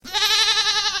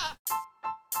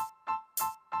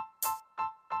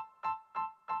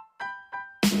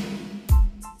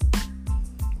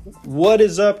What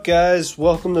is up, guys?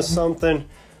 Welcome to something.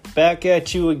 Back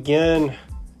at you again.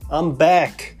 I'm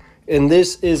back, and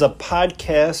this is a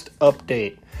podcast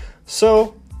update.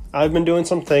 So, I've been doing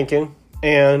some thinking,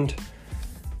 and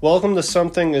welcome to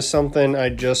something is something I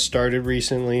just started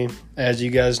recently. As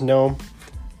you guys know,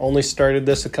 only started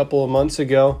this a couple of months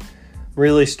ago.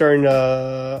 Really starting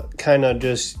to kind of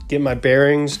just get my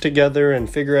bearings together and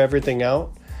figure everything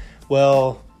out.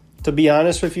 Well, to be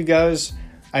honest with you guys,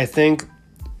 I think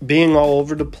being all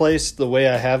over the place the way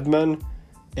I have been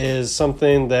is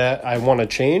something that I want to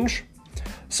change.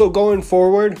 So going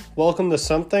forward, Welcome to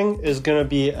Something is going to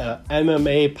be a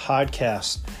MMA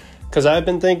podcast. Because I've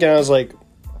been thinking, I was like,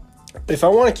 if I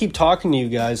want to keep talking to you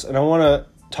guys and I want to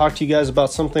talk to you guys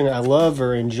about something I love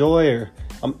or enjoy or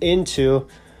I'm into,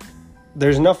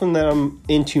 there's nothing that I'm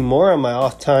into more on my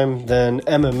off time than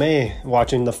MMA,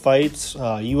 watching the fights,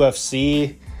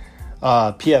 UFC,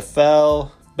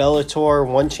 PFL, Bellator,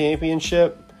 One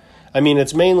Championship. I mean,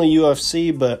 it's mainly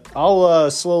UFC, but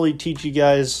I'll slowly teach you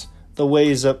guys the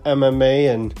ways of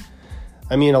MMA. And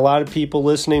I mean, a lot of people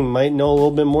listening might know a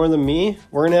little bit more than me.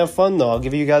 We're going to have fun, though. I'll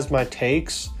give you guys my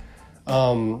takes.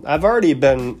 I've already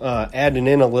been adding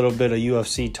in a little bit of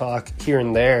UFC talk here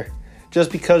and there,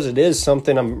 just because it is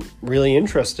something I'm really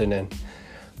interested in.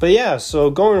 But yeah, so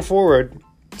going forward,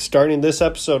 starting this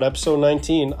episode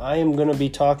 19, I am going to be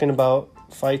talking about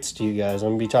fights to you guys.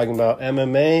 I'm going to be talking about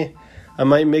MMA. I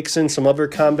might mix in some other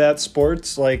combat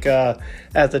sports. Like at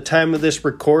the time of this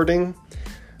recording,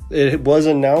 it was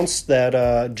announced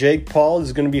that Jake Paul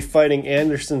is going to be fighting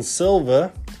Anderson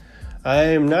Silva. I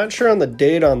am not sure on the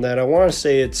date on that. I want to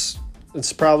say it's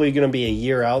probably going to be a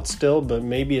year out still, but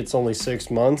maybe it's only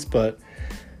 6 months. But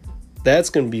that's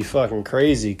going to be fucking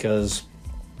crazy because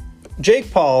Jake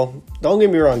Paul, don't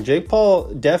get me wrong, Jake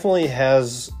Paul definitely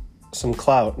has some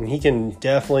clout and he can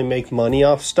definitely make money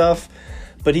off stuff,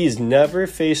 but he's never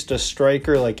faced a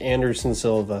striker like Anderson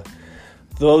Silva.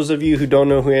 Those of you who don't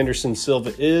know who Anderson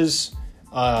Silva is,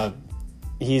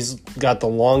 he's got the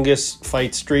longest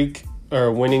fight streak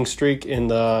or winning streak in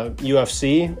the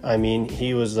UFC. I mean,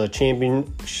 he was the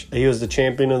champion. He was the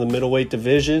champion of the middleweight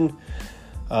division.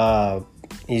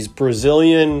 He's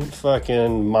Brazilian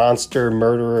fucking monster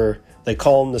murderer. They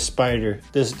call him the Spider.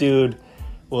 This dude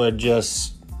would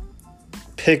just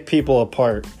pick people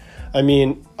apart. I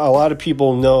mean, a lot of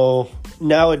people know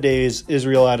nowadays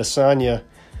Israel Adesanya.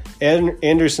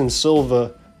 Anderson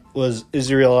Silva was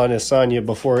Israel Adesanya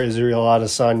before Israel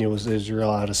Adesanya was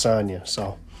Israel Adesanya.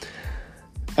 So,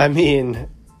 I mean,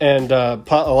 and a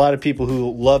lot of people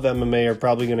who love MMA are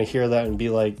probably going to hear that and be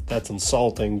like, that's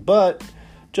insulting. But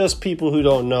just people who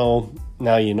don't know,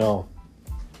 now you know.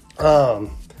 But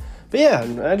yeah,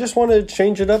 I just want to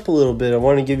change it up a little bit. I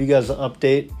want to give you guys an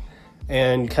update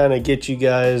and kind of get you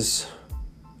guys,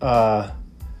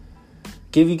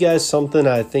 give you guys something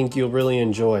I think you'll really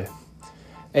enjoy.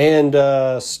 And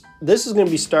this is going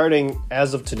to be starting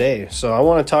as of today. So I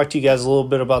want to talk to you guys a little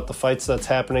bit about the fights that's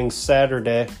happening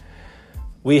Saturday.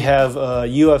 We have a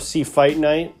UFC fight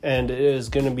night, and it is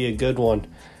going to be a good one.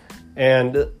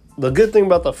 And the good thing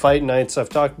about the fight nights, I've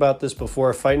talked about this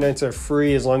before, fight nights are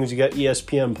free as long as you got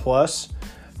ESPN Plus.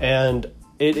 And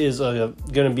it is going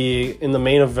to be, in the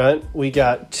main event, we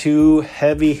got two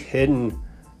hidden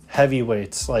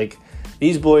heavyweights. Like,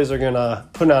 these boys are going to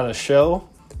put on a show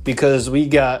because we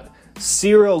got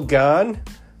Ciryl Gane,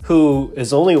 who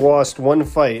has only lost one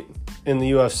fight in the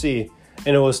UFC,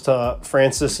 and it was to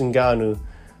Francis Ngannou,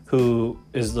 who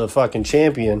is the fucking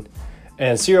champion.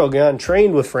 And Ciryl Gane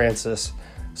trained with Francis.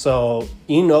 So,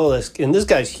 you know this, and this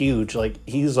guy's huge. Like,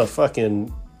 he's a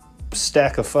fucking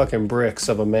stack of fucking bricks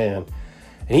of a man.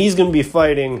 And he's going to be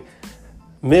fighting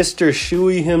Mr.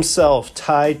 Shui himself,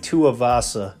 Tai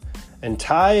Tuivasa. And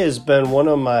Tai has been one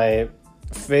of my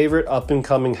favorite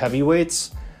up-and-coming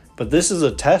heavyweights. But this is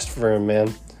a test for him,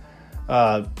 man.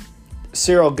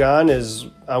 Ciryl Gane is,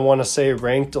 I want to say,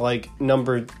 ranked like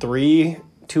number 2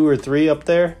 or 3 up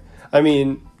there. I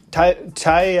mean, Tai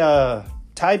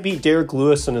beat Derek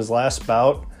Lewis in his last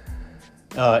bout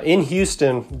in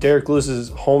Houston, Derek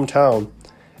Lewis's hometown.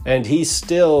 And he's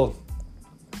still...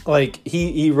 like,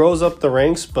 he rose up the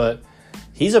ranks, but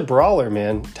he's a brawler,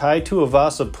 man. Tai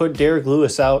Tuivasa put Derek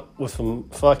Lewis out with some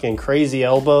fucking crazy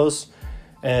elbows,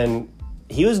 and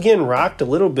he was getting rocked a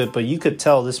little bit, but you could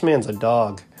tell this man's a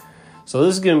dog. So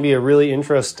this is going to be a really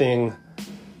interesting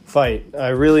fight. I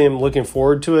really am looking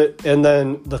forward to it. And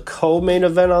then the co-main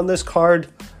event on this card,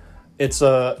 it's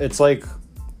like,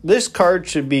 this card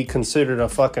should be considered a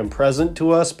fucking present to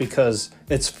us because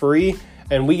it's free.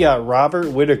 And we got Robert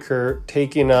Whittaker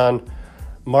taking on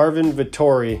Marvin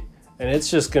Vettori. And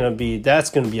it's just that's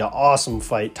going to be an awesome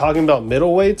fight. Talking about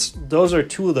middleweights, those are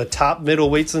two of the top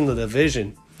middleweights in the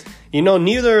division. You know,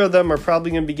 neither of them are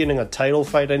probably going to be getting a title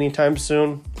fight anytime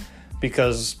soon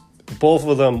because both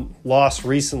of them lost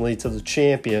recently to the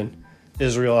champion,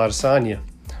 Israel Adesanya.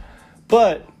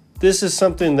 But this is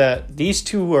something that these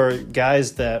two are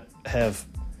guys that have,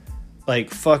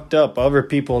 like, fucked up other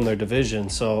people in their division.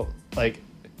 So, like,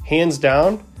 hands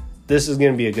down, this is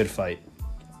going to be a good fight.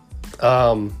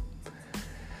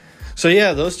 So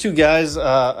yeah, those two guys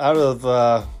out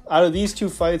of these two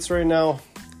fights right now,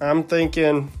 I'm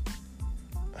thinking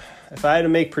if I had to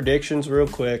make predictions real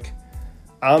quick,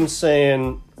 I'm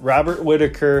saying Robert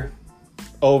Whittaker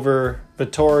over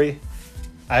Vettori.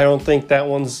 I think that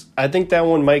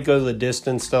one might go the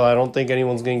distance though. I don't think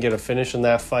anyone's going to get a finish in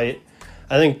that fight.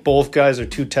 I think both guys are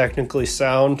too technically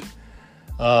sound.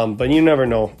 But you never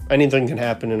know. Anything can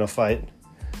happen in a fight.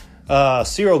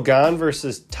 Ciryl Gane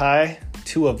versus Tai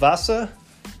Tuivasa.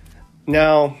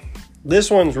 Now, this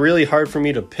one's really hard for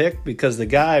me to pick because the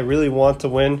guy I really want to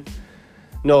win,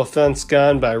 no offense,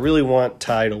 Gane, but I really want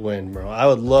Tai to win, bro. I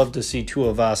would love to see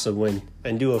Tuivasa win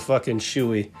and do a fucking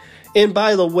shoey. And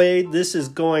by the way, this is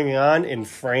going on in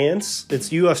France. It's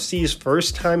UFC's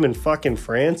first time in fucking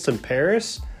France, in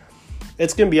Paris.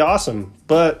 It's going to be awesome,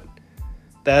 but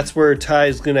that's where Tai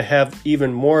is going to have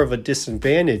even more of a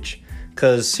disadvantage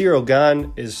because Ciryl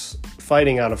Gane is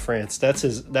fighting out of France. That's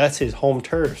his home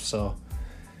turf. So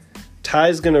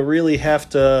Tai's going to really have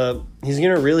to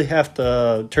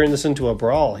turn this into a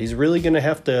brawl. He's really going to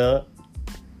have to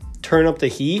turn up the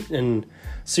heat, and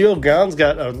Ciryl Gane's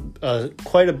got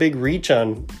quite a big reach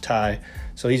on Tai.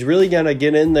 So he's really going to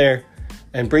get in there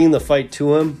and bring the fight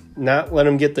to him, not let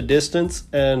him get the distance.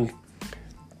 And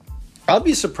I'll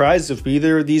be surprised if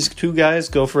either of these two guys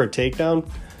go for a takedown.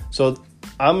 So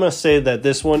I'm going to say that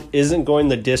this one isn't going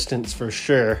the distance for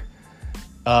sure.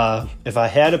 If I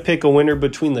had to pick a winner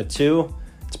between the two,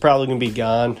 it's probably going to be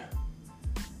Gane.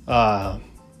 But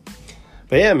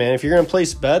yeah, man, if you're going to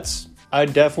place bets, I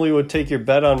definitely would take your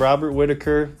bet on Robert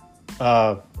Whittaker.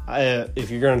 If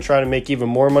you're going to try to make even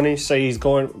more money, say he's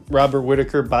going Robert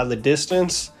Whittaker by the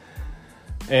distance.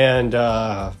 And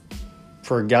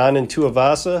for Gane and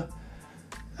Tuivasa,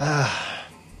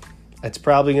 it's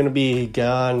probably going to be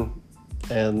Gane,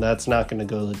 and that's not going to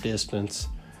go the distance.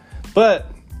 But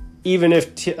even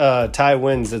if Tai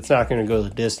wins, it's not going to go the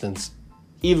distance.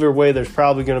 Either way, there's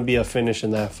probably going to be a finish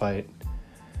in that fight.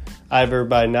 Either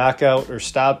by knockout or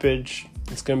stoppage.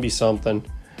 It's going to be something.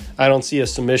 I don't see a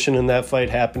submission in that fight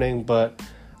happening, but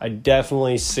I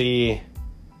definitely see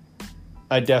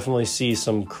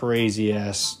some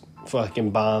crazy-ass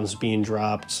fucking bombs being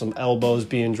dropped, some elbows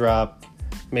being dropped,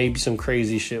 maybe some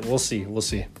crazy shit. We'll see.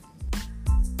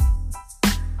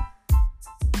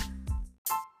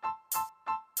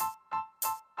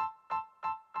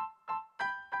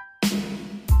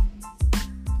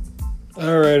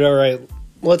 All right.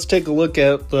 Let's take a look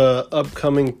at the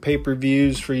upcoming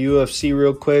pay-per-views for UFC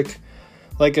real quick.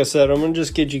 Like I said, I'm going to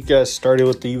just get you guys started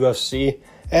with the UFC.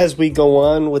 As we go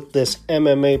on with this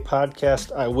MMA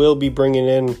podcast, I will be bringing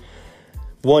in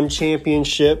one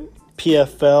championship,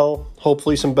 PFL,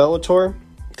 hopefully some Bellator,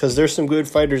 because there's some good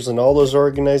fighters in all those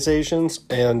organizations.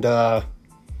 And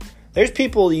there's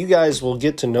people you guys will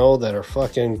get to know that are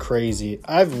fucking crazy.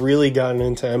 I've really gotten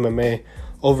into MMA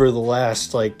over the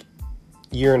last,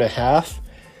 year and a half.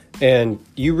 And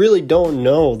you really don't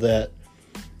know that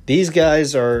these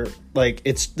guys are,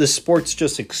 the sport's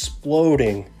just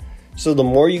exploding. So the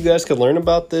more you guys can learn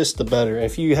about this, the better.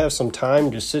 If you have some time,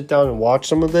 just sit down and watch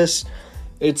some of this.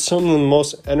 It's some of the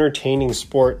most entertaining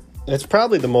sport. It's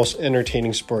probably the most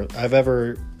entertaining sport I've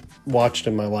ever watched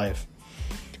in my life.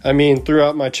 I mean,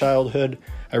 throughout my childhood,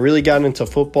 I really got into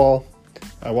football.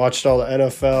 I watched all the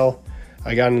NFL.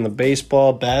 I got into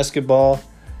baseball, basketball.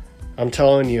 I'm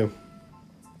telling you,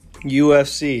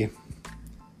 UFC,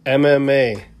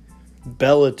 MMA,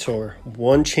 Bellator,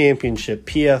 one championship,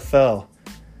 PFL.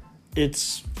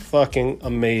 It's fucking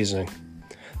amazing.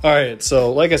 All right,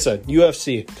 so like I said,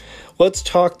 UFC. Let's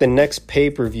talk the next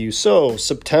pay-per-view. So,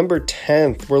 September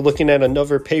 10th, we're looking at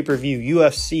another pay-per-view,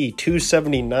 UFC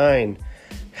 279.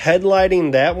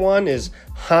 Headlining that one is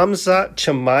Khamzat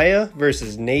Chimaev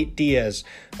versus Nate Diaz.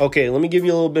 Okay, let me give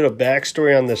you a little bit of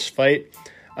backstory on this fight.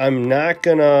 I'm not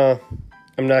gonna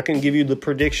give you the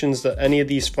predictions to any of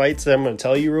these fights that I'm gonna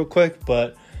tell you real quick,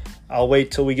 but I'll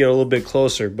wait till we get a little bit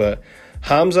closer. But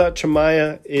Khamzat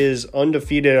Chimaev is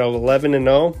undefeated at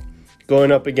 11-0,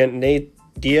 going up against Nate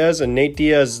Diaz. And Nate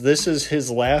Diaz, this is his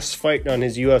last fight on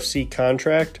his UFC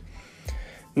contract.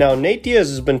 Now, Nate Diaz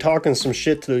has been talking some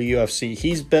shit to the UFC.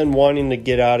 He's been wanting to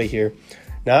get out of here.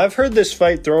 Now, I've heard this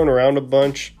fight thrown around a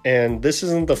bunch, and this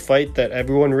isn't the fight that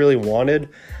everyone really wanted.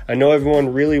 I know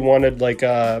everyone really wanted, like,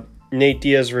 Nate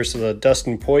Diaz versus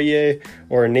Dustin Poirier,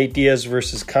 or Nate Diaz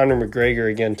versus Conor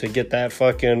McGregor again to get that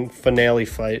fucking finale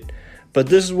fight. But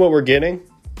this is what we're getting,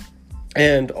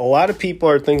 and a lot of people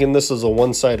are thinking this is a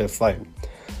one-sided fight.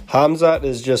 Khamzat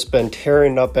has just been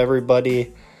tearing up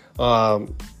everybody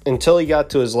until he got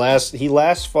to his last. He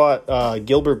last fought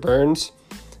Gilbert Burns,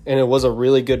 and it was a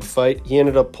really good fight. He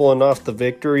ended up pulling off the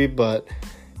victory, but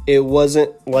it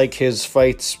wasn't like his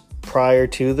fights prior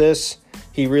to this.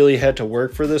 He really had to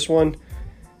work for this one.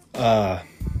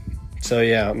 So,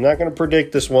 yeah, I'm not going to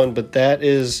predict this one, but that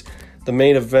is the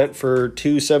main event for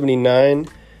 279.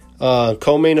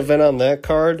 Co-main event on that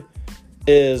card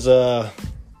is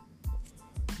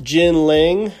Jin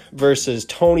Ling versus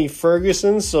Tony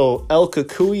Ferguson. So El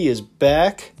Kukui is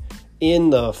back in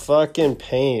the fucking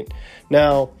paint.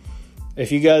 Now,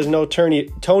 if you guys know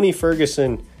Tony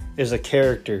Ferguson is a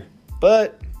character,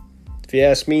 but if you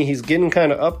ask me, he's getting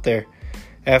kind of up there.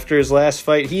 After his last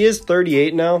fight, he is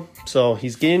 38 now, so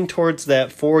he's getting towards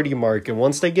that 40 mark. And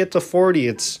once they get to 40,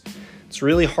 it's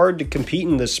really hard to compete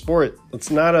in this sport. It's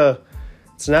not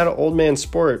an old man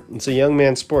sport. It's a young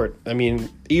man sport. I mean,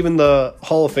 even the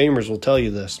Hall of Famers will tell you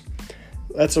this.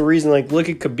 That's the reason. Like, look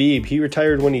at Khabib. He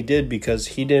retired when he did because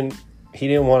he didn't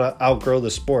want to outgrow the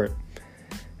sport,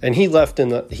 and he left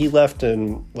the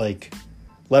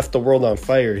world on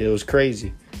fire. It was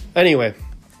crazy. Anyway,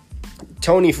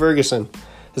 Tony Ferguson,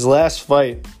 his last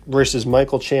fight versus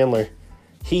Michael Chandler,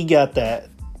 he got that.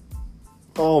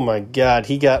 Oh my God,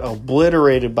 he got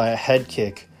obliterated by a head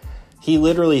kick. He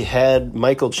literally had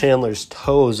Michael Chandler's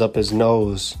toes up his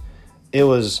nose. It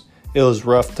was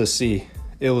rough to see.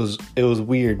 It was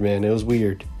weird, man. It was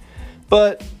weird.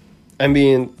 But I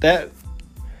mean,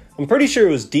 I'm pretty sure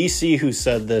it was DC who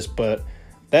said this, but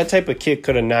that type of kick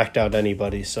could have knocked out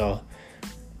anybody. So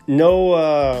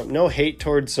no hate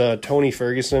towards Tony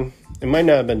Ferguson. It might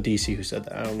not have been DC who said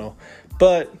that. I don't know.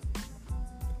 But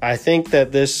I think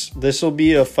that this will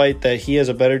be a fight that he has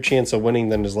a better chance of winning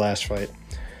than his last fight.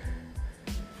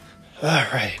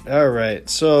 All right.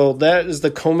 So that is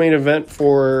the co-main event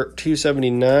for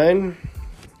 279.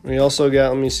 We also got,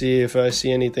 let me see if I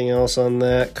see anything else on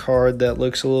that card that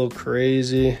looks a little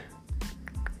crazy.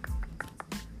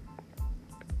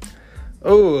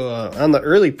 On the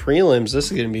early prelims,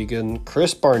 this is going to be good.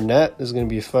 Chris Barnett is going to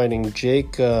be fighting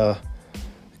Jake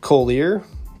Collier.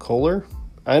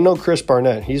 I know Chris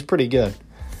Barnett. He's pretty good.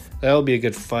 That'll be a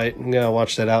good fight. I'm going to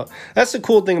watch that out. That's the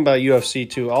cool thing about UFC,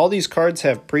 too. All these cards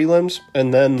have prelims,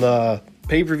 and then the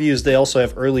pay-per-views, they also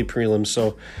have early prelims.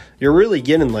 So you're really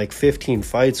getting like 15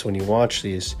 fights when you watch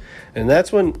these. And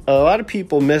that's when a lot of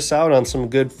people miss out on some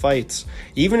good fights.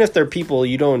 Even if they're people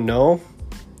you don't know,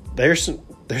 there's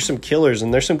some killers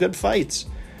and there's some good fights.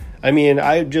 I mean,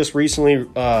 I just recently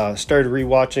started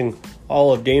rewatching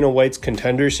all of Dana White's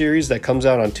Contender series that comes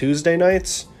out on Tuesday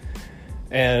nights.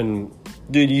 And,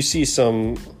 dude, you see it's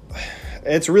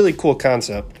a really cool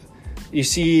concept. You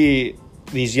see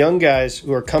these young guys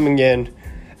who are coming in,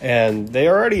 and they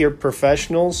already are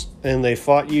professionals, and they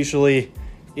fought usually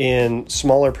in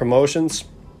smaller promotions.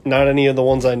 Not any of the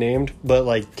ones I named, but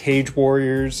like Cage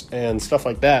Warriors and stuff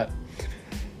like that.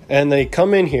 And they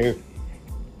come in here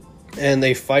and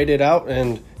they fight it out,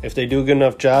 and if they do a good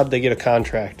enough job, they get a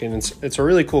contract. And it's a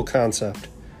really cool concept.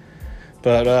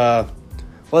 But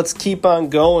let's keep on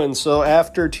going. So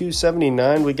after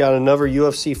 279, we got another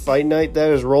UFC fight night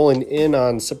that is rolling in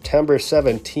on September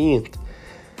 17th.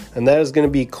 And that is going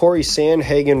to be Corey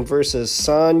Sandhagen versus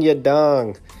Son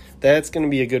Yadong. That's going to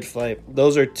be a good fight.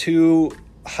 Those are two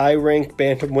high-ranked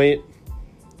bantamweight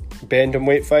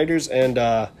fighters, and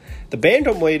the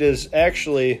bantamweight is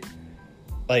actually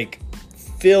like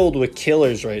filled with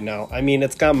killers right now. I mean,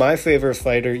 it's got my favorite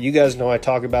fighter. You guys know I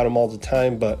talk about him all the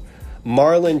time, but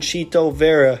Marlon Chito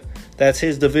Vera, that's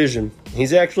his division.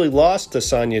 He's actually lost to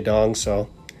Son Yadong, so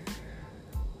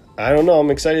I don't know. I'm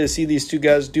excited to see these two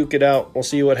guys duke it out. We'll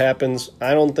see what happens.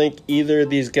 I don't think either of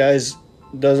these guys,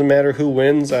 doesn't matter who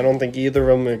wins, I don't think either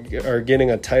of them are getting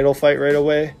a title fight right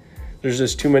away. There's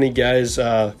just too many guys.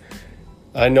 I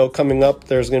know coming up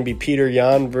there's going to be Peter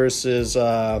Yan versus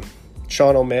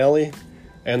Sean O'Malley.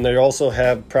 And they also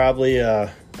have probably,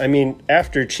 after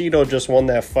Cheeto just won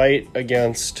that fight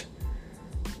against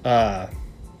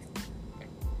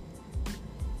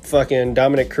fucking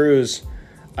Dominic Cruz,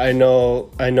 I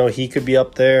know he could be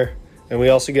up there. And we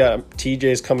also got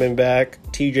TJ's coming back,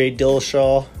 TJ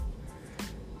Dillashaw.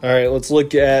 All right, let's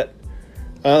look at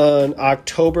on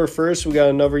October 1st, we got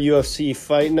another UFC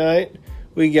fight night.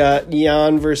 We got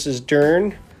Yan versus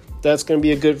Dern. That's going to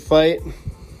be a good fight.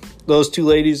 those two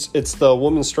ladies. It's the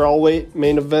women's strawweight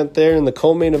main event there, and the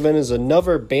co-main event is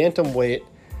another bantamweight.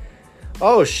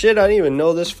 Oh, shit, I didn't even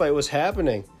know this fight was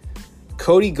happening.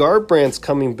 Cody Garbrandt's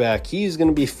coming back. He's going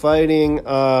to be fighting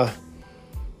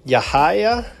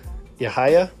Yahya,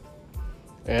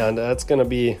 and that's going to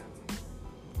be...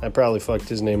 I probably fucked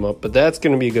his name up, but that's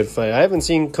going to be a good fight. I haven't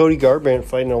seen Cody Garbrandt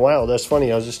fight in a while. That's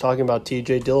funny. I was just talking about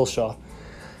TJ Dillashaw.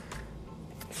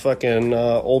 Fucking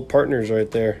old partners right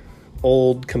there.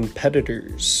 Old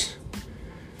competitors.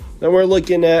 Then we're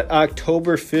looking at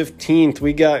October 15th.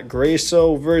 We got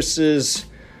Grasso versus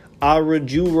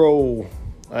Arajuro.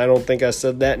 I don't think I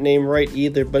said that name right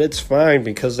either, but it's fine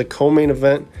because the co-main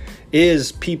event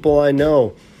is people I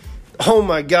know. Oh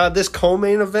my God, this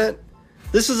co-main event?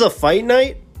 This is a fight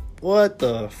night? What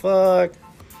the fuck?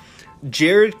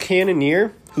 Jared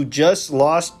Cannonier, who just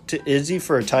lost to Izzy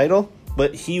for a title,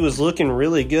 but he was looking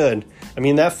really good. I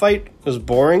mean, that fight was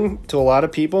boring to a lot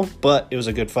of people, but it was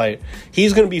a good fight.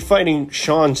 He's going to be fighting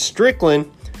Sean Strickland,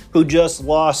 who just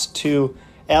lost to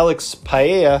Alex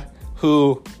Paella,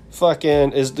 who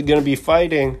fucking is going to be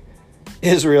fighting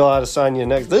Israel Adesanya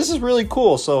next. This is really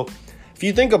cool. So if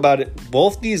you think about it,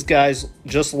 both these guys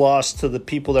just lost to the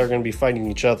people that are going to be fighting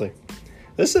each other.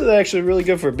 This is actually really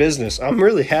good for business. I'm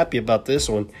really happy about this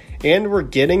one. And we're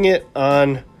getting this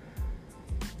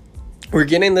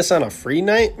on a free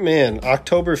night. Man,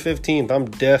 October 15th. I'm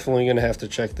definitely going to have to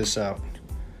check this out.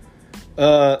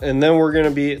 And then we're going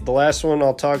to be, the last one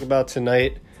I'll talk about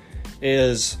tonight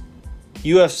is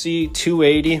UFC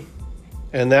 280.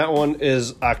 And that one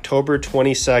is October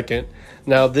 22nd.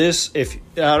 Now this, if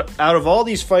out of all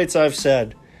these fights I've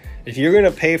said, if you're going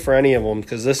to pay for any of them,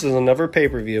 because this is another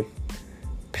pay-per-view,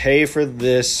 pay for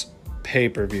this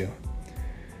pay-per-view.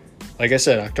 Like I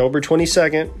said, October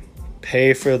 22nd,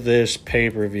 pay for this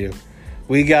pay-per-view.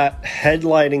 We got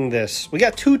headlining this. We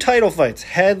got 2 title fights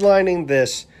headlining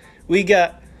this. We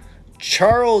got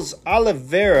Charles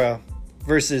Oliveira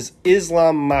versus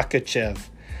Islam Makhachev.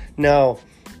 Now,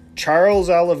 Charles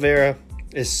Oliveira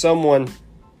is someone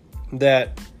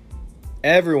that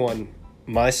everyone,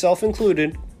 myself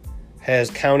included,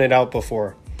 has counted out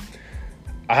before.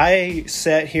 I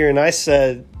sat here and I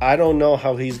said, I don't know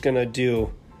how he's going to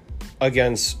do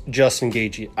against Justin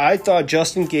Gaethje. I thought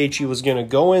Justin Gaethje was going to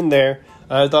go in there.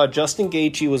 I thought Justin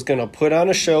Gaethje was going to put on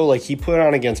a show like he put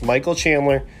on against Michael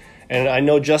Chandler. And I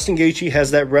know Justin Gaethje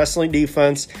has that wrestling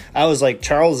defense. I was like,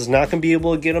 Charles is not going to be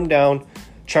able to get him down.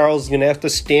 Charles is going to have to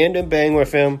stand and bang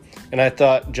with him. And I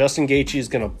thought Justin Gaethje is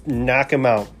going to knock him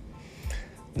out.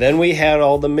 Then we had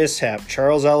all the mishap.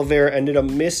 Charles Oliveira ended up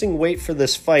missing weight for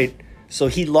this fight. So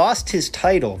he lost his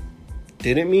title.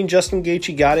 Didn't mean Justin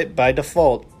Gaethje got it by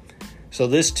default. So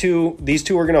these two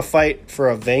are going to fight for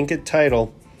a vacant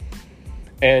title.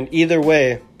 And either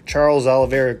way, Charles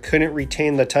Oliveira couldn't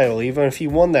retain the title, even if he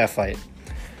won that fight.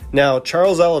 Now,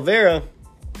 Charles Oliveira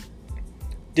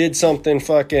did something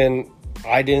fucking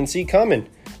I didn't see coming.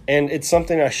 And it's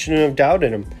something I shouldn't have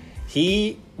doubted him.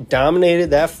 He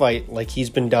dominated that fight like he's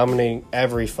been dominating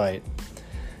every fight.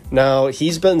 Now,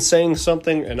 he's been saying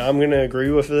something, and I'm going to agree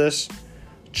with this.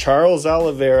 Charles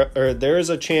Oliveira, or there is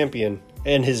a champion,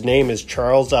 and his name is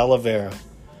Charles Oliveira.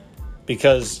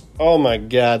 Because, oh my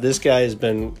God, this guy has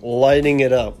been lighting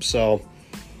it up. So,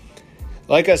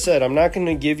 like I said, I'm not going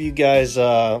to give you guys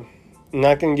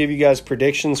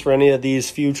predictions for any of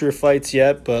these future fights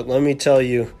yet. But let me tell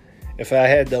you, if I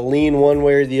had to lean one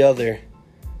way or the other,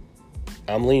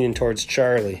 I'm leaning towards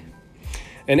Charlie.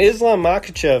 And Islam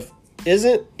Makhachev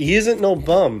isn't no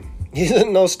bum. He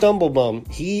isn't no stumble bum.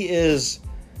 He is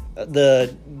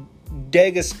the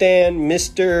Dagestan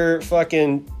Mr.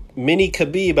 fucking mini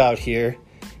Khabib out here.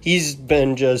 He's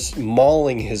been just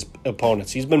mauling his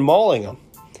opponents. He's been mauling them.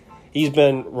 He's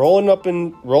been rolling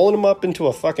them up into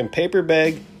a fucking paper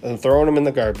bag and throwing them in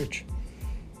the garbage.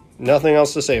 Nothing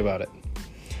else to say about it.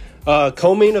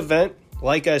 Co-main event,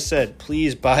 like I said,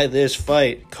 please buy this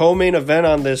fight. Co-main event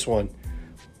on this one.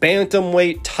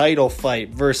 Bantamweight title fight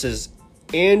versus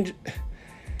fucking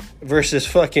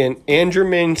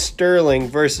Aljamain Sterling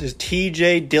versus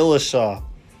TJ Dillashaw.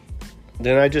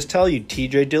 Didn't I just tell you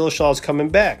TJ Dillashaw is coming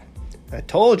back? I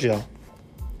told you.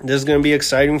 This is going to be an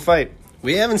exciting fight.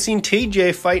 We haven't seen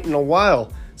TJ fight in a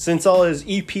while since all his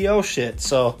EPO shit.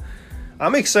 So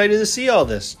I'm excited to see all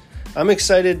this. I'm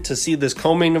excited to see this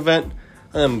co-main event.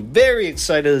 I'm very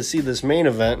excited to see this main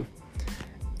event.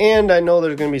 And I know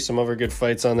there's going to be some other good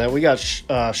fights on that. We got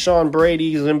Sean Brady.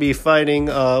 He's going to be fighting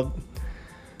Belal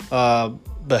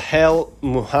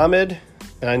Muhammad.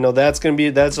 And I know that's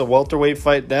a welterweight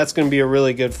fight. That's going to be a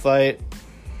really good fight.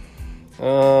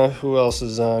 Who else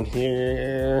is on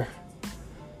here?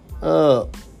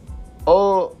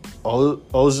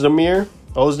 Ozdemir.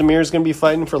 Ozdemir is going to be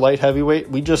fighting for light heavyweight.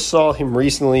 We just saw him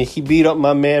recently. He beat up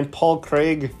my man, Paul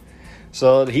Craig.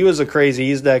 So he's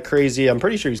that crazy. I'm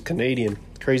pretty sure he's Canadian.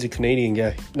 Crazy Canadian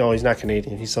guy. No, he's not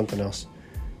Canadian. He's something else.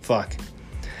 Fuck.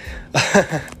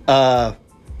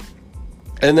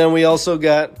 And then we also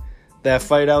got that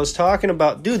fight I was talking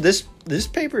about. Dude, this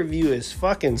pay-per-view is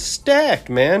fucking stacked,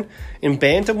 man. In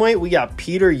bantamweight, we got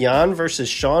Peter Yan versus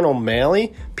Sean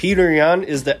O'Malley. Peter Yan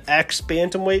is the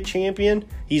ex-bantamweight champion.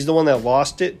 He's the one that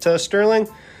lost it to Sterling.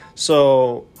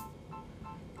 So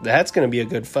that's going to be a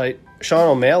good fight. Sean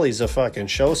O'Malley's a fucking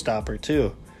showstopper,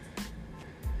 too.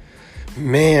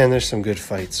 Man, there's some good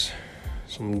fights.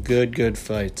 Some good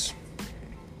fights.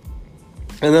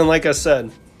 And then, like I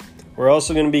said, we're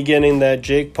also going to be getting that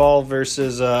Jake Paul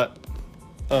versus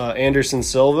Anderson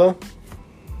Silva.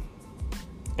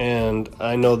 And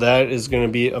I know that is going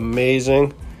to be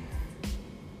amazing.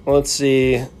 Let's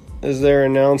see. Is there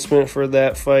an announcement for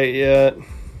that fight yet?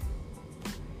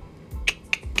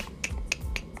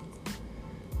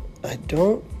 I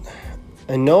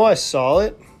know I saw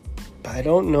it, but I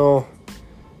don't know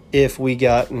if we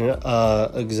got an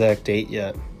exact date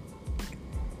yet.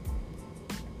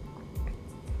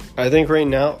 I think right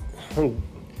now...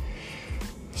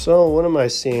 So, what am I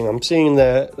seeing? I'm seeing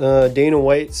that Dana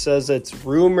White says it's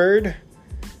rumored,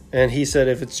 and he said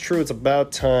if it's true, it's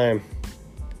about time.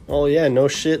 Oh, yeah, no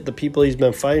shit. The people he's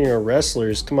been fighting are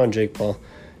wrestlers. Come on, Jake Paul.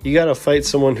 You got to fight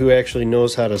someone who actually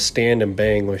knows how to stand and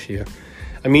bang with you.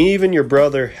 I mean, even your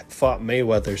brother fought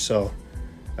Mayweather, so...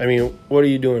 I mean, what are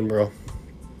you doing, bro?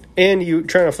 And you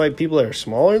trying to fight people that are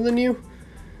smaller than you?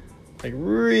 Like,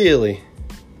 really?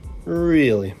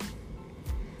 Really?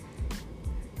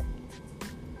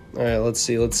 All right, let's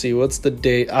see. What's the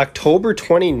date? October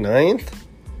 29th?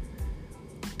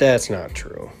 That's not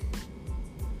true.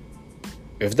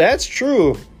 If that's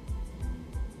true,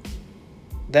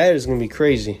 that is going to be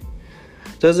crazy.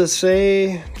 Does it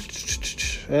say?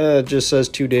 It just says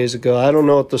 2 days ago. I don't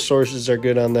know if the sources are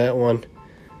good on that one.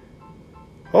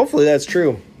 Hopefully that's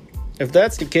true. If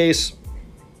that's the case,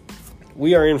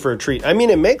 we are in for a treat. I mean,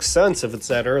 it makes sense if it's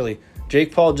that early.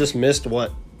 Jake Paul just missed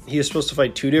what? He was supposed to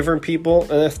fight two different people,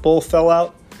 and if both fell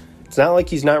out, it's not like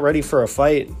he's not ready for a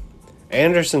fight.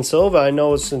 Anderson Silva, I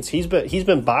know since he's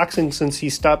been boxing since he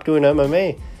stopped doing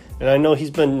MMA, and I know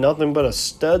he's been nothing but a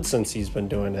stud since he's been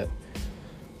doing it.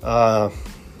 Yeah.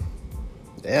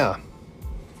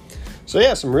 So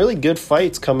yeah, some really good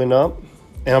fights coming up,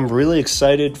 and I'm really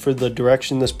excited for the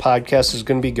direction this podcast is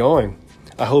going to be going.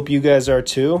 I hope you guys are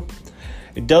too.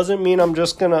 It doesn't mean I'm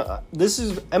just going to...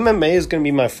 MMA is going to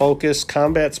be my focus.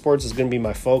 Combat sports is going to be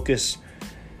my focus.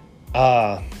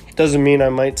 Doesn't mean I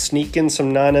might sneak in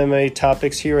some non-MMA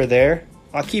topics here or there.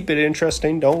 I'll keep it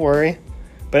interesting, don't worry.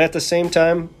 But at the same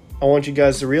time, I want you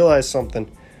guys to realize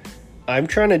something. I'm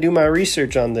trying to do my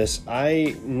research on this.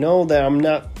 I know that I'm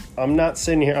not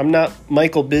sitting here. I'm not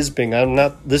Michael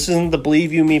Bisping. This isn't the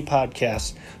Believe You Me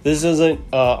podcast. This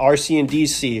isn't RC and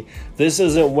DC. This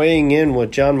isn't weighing in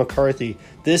with John McCarthy.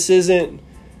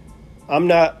 I'm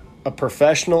not a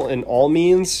professional in all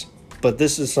means, but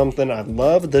this is something I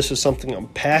love. This is something I'm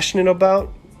passionate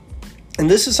about. And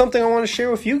this is something I want to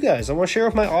share with you guys. I want to share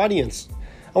with my audience.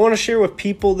 I want to share with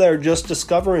people that are just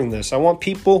discovering this. I want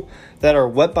people that are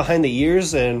wet behind the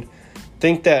ears and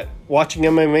think that watching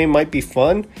MMA might be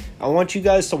fun. I want you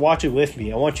guys to watch it with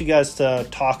me. I want you guys to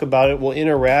talk about it. We'll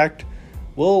interact.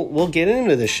 We'll get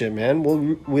into this shit, man.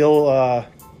 We'll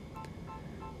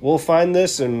find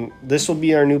this, and this will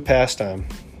be our new pastime.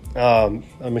 I'm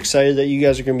excited that you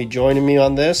guys are going to be joining me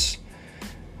on this.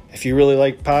 If you really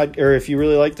like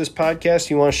this podcast,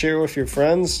 you want to share it with your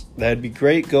friends, that'd be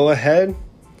great. Go ahead.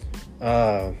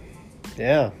 Yeah. If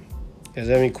you guys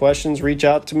have any questions, reach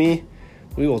out to me.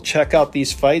 We will check out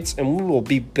these fights, and we will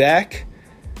be back.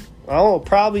 I'll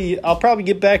probably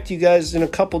get back to you guys in a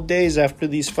couple days after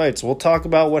these fights. We'll talk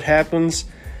about what happens,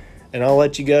 and I'll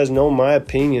let you guys know my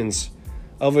opinions.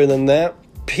 Other than that,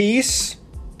 peace.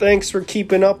 Thanks for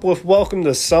keeping up with Welcome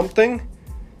to Something,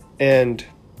 and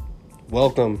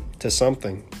welcome to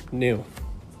something new.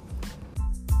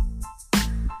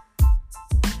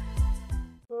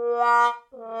 La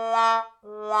la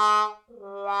la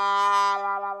la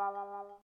la la la.